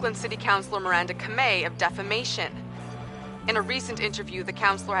accusing Oakland City Councilor Miranda Kamei of defamation. In a recent interview, the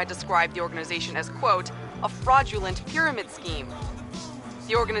councilor had described the organization as, quote, a fraudulent pyramid scheme.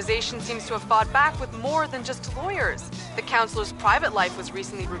 The organization seems to have fought back with more than just lawyers. The councilor's private life was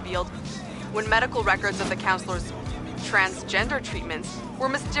recently revealed when medical records of the councilor's transgender treatments were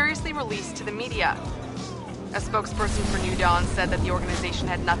mysteriously released to the media. A spokesperson for New Dawn said that the organization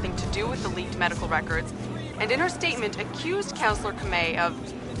had nothing to do with the leaked medical records, and in her statement accused Councilor Kamei of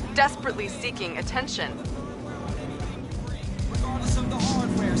desperately seeking attention.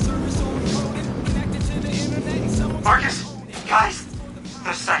 Marcus, guys, the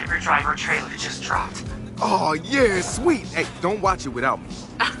Cyber Driver trailer just dropped. Oh, yeah, sweet. Hey, don't watch it without me.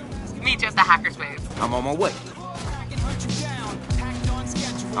 Me just a hacker's wave. I'm on my way.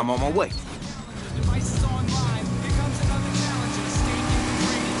 I'm on my way.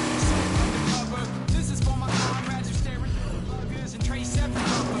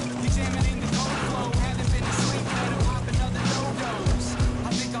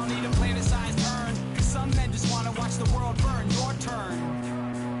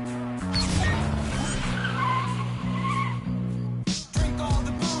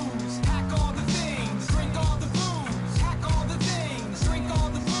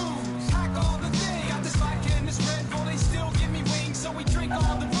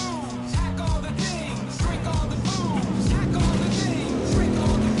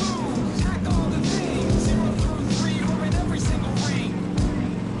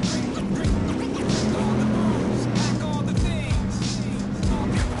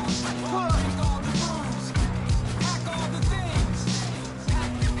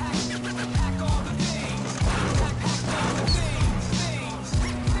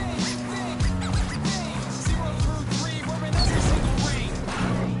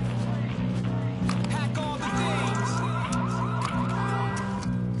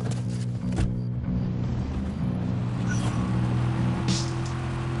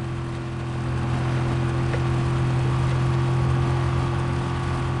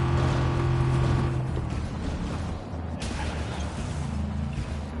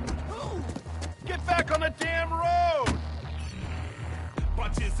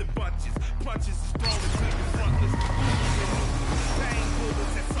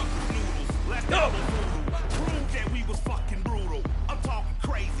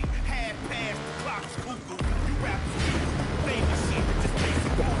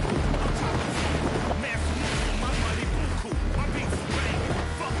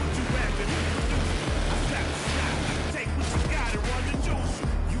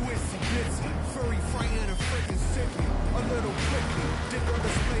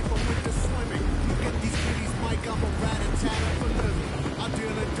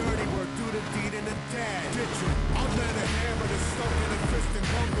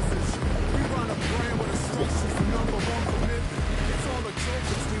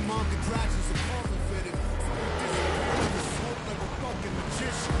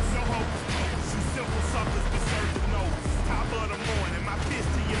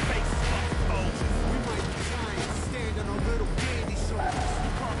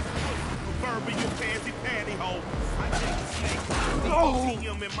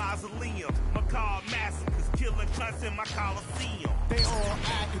 museum and mausoleum. Macabre massacres, killing cunts in my coliseum. They all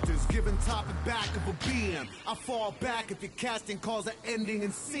actors, giving topic back of a BM. I fall back if your casting calls an ending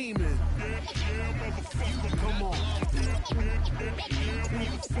in semen. Come on.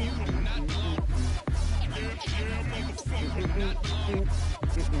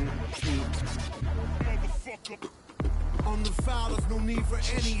 On the foulers, no need for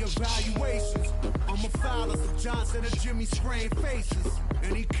any evaluations. I'm a fouler, so Johnson and Jimmy spraying faces.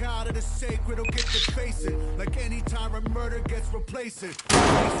 Any cow that is sacred will get to face it. Like any tyrant murder gets replaced.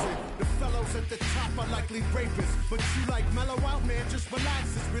 The fellows at the top are likely rapists. But you like mellow out, man, just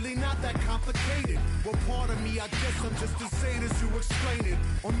relax. It's really not that complicated. Well, part of me, I guess I'm just as sane as you explain it.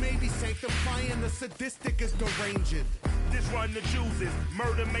 Or maybe sanctifying the sadistic is deranging. This run the juices,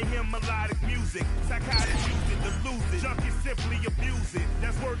 murder, mayhem, melodic music. Psychotic use it to lose it. Junkies simply abuse it.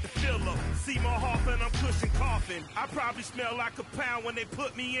 That's worth the filler. Seymour Hoffman, I'm pushing coffin. I probably smell like a pound when they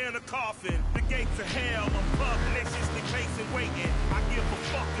put me in a coffin. The gates of hell, I'm pugnaciously pacing, waiting. I give a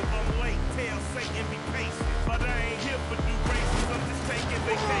fuck if I'm late. Tell Satan be patient. But I ain't here for new races. I'm just taking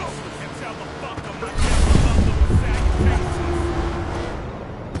vacations. And tell the fuck I'm not never under with salutations.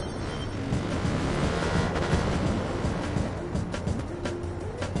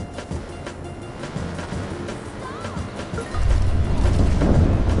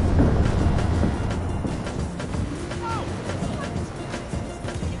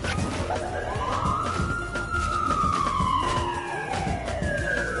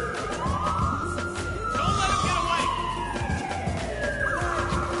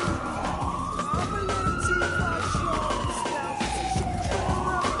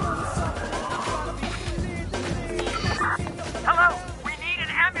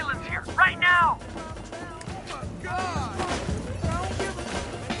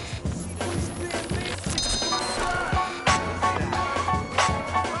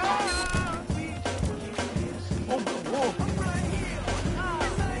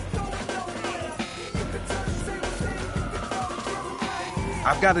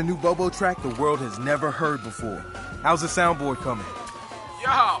 I've got a new Bobo track the world has never heard before. How's the soundboard coming? Yo,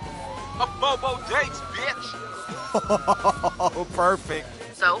 a Bobo dates, bitch. Oh, perfect.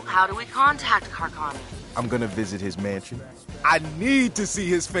 So, how do we contact Karkani? I'm gonna visit his mansion. I need to see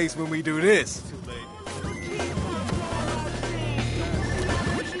his face when we do this.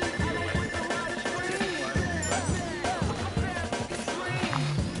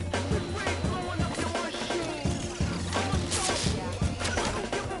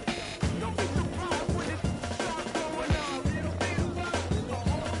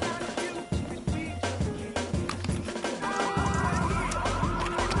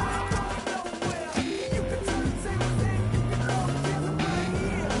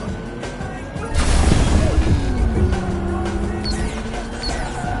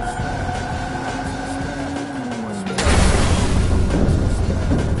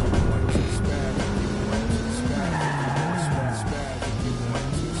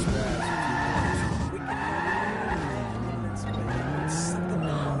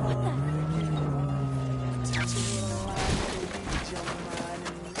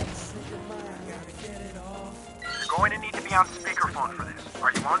 Going to need to be on speakerphone for this.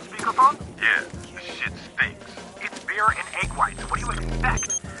 Are you on speakerphone? Yeah, the shit stinks. It's beer and egg whites. What do you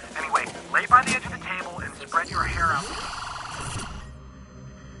expect? Anyway, lay by the edge of the table and spread your hair out.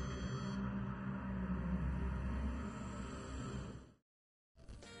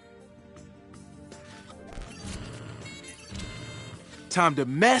 Time to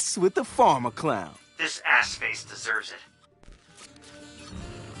mess with the farmer clown. This ass face deserves it.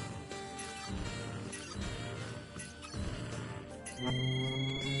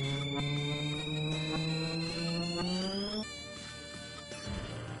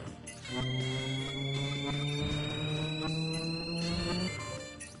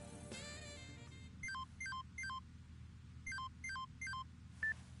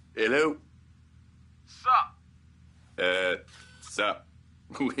 Hello? Sup? Sup?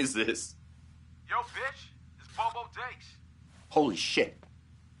 Who is this? Yo, bitch, it's Bobo Dakes. Holy shit.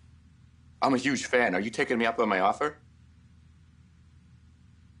 I'm a huge fan. Are you taking me up on my offer?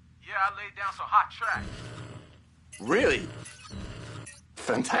 Yeah, I laid down some hot tracks. Really?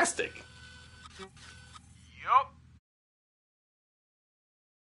 Fantastic. Yup.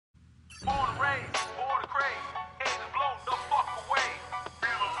 Born to raise, born to crave. Head is blown the fuck away.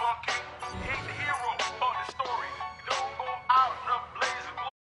 Feeling funky. Ain't the hero of the story. You don't go out in a blaze of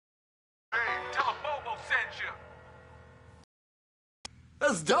glory. Hey, tell a Bobo sent you.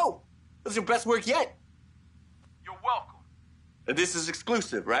 That's dope. That's your best work yet. You're welcome. And this is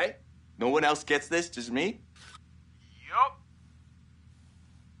exclusive, right? No one else gets this, just me? Yup.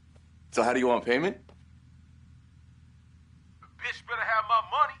 So how do you want payment? The bitch better have my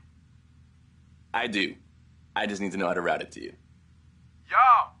money. I do. I just need to know how to route it to you.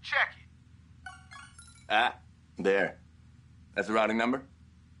 Y'all, check it. Ah, there. That's the routing number?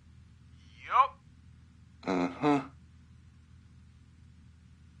 Yup. Uh-huh.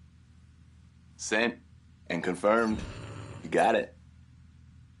 Sent and confirmed. You got it.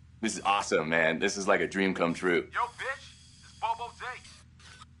 This is awesome, man. This is like a dream come true. Yo, bitch, it's Bobo Dates.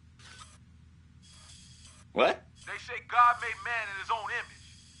 What? They say God made man in his own image,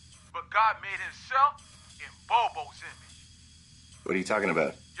 but God made himself in Bobo's image. What are you talking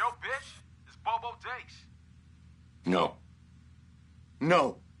about? Yo, bitch, it's Bobo Dates. No.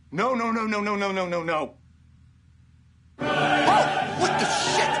 No. No, no, no, no, no, no, no, no, no. Oh! What the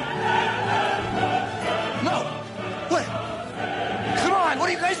shit? No! What? Come on, what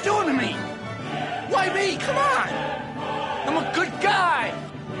are you guys doing to me? Why me? Come on! I'm a good guy!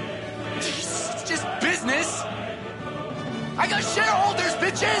 Jeez, it's just business! I got shareholders,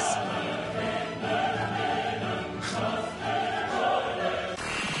 bitches!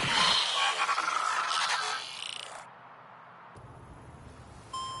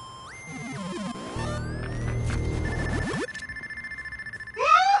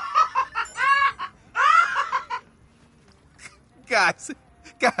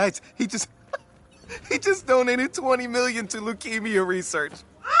 Guys, he just donated $20 million to leukemia research.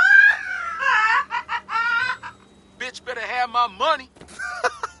 Bitch better have my money.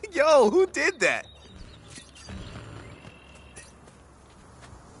 Yo, who did that?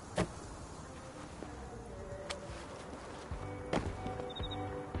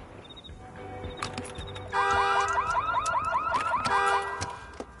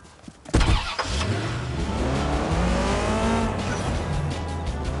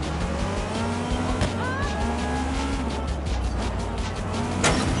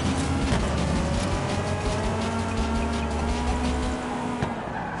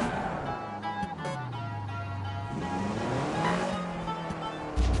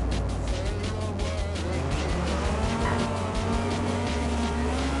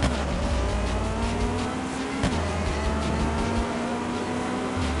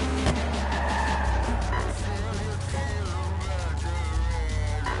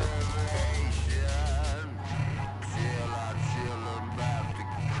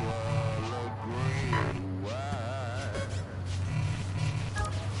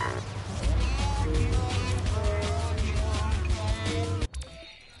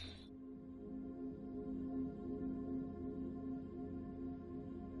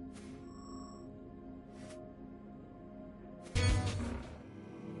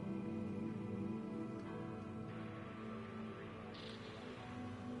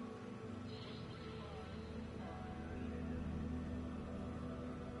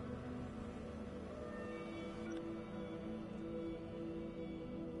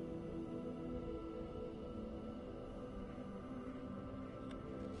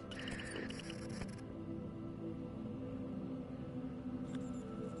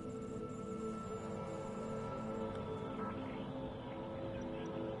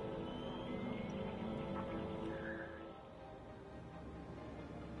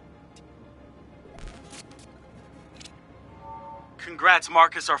 Congrats,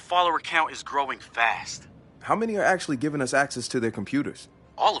 Marcus. Our follower count is growing fast. How many are actually giving us access to their computers?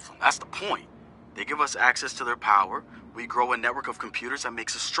 All of them. That's the point. They give us access to their power. We grow a network of computers that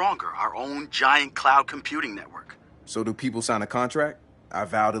makes us stronger. Our own giant cloud computing network. So do people sign a contract? I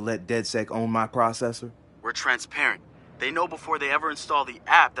vow to let DedSec own my processor? We're transparent. They know before they ever install the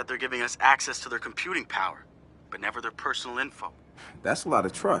app that they're giving us access to their computing power, but never their personal info. That's a lot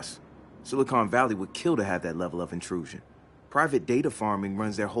of trust. Silicon Valley would kill to have that level of intrusion. Private data farming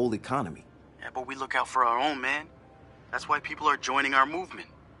runs their whole economy. Yeah, but we look out for our own, man. That's why people are joining our movement.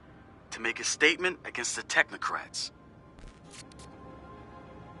 To make a statement against the technocrats.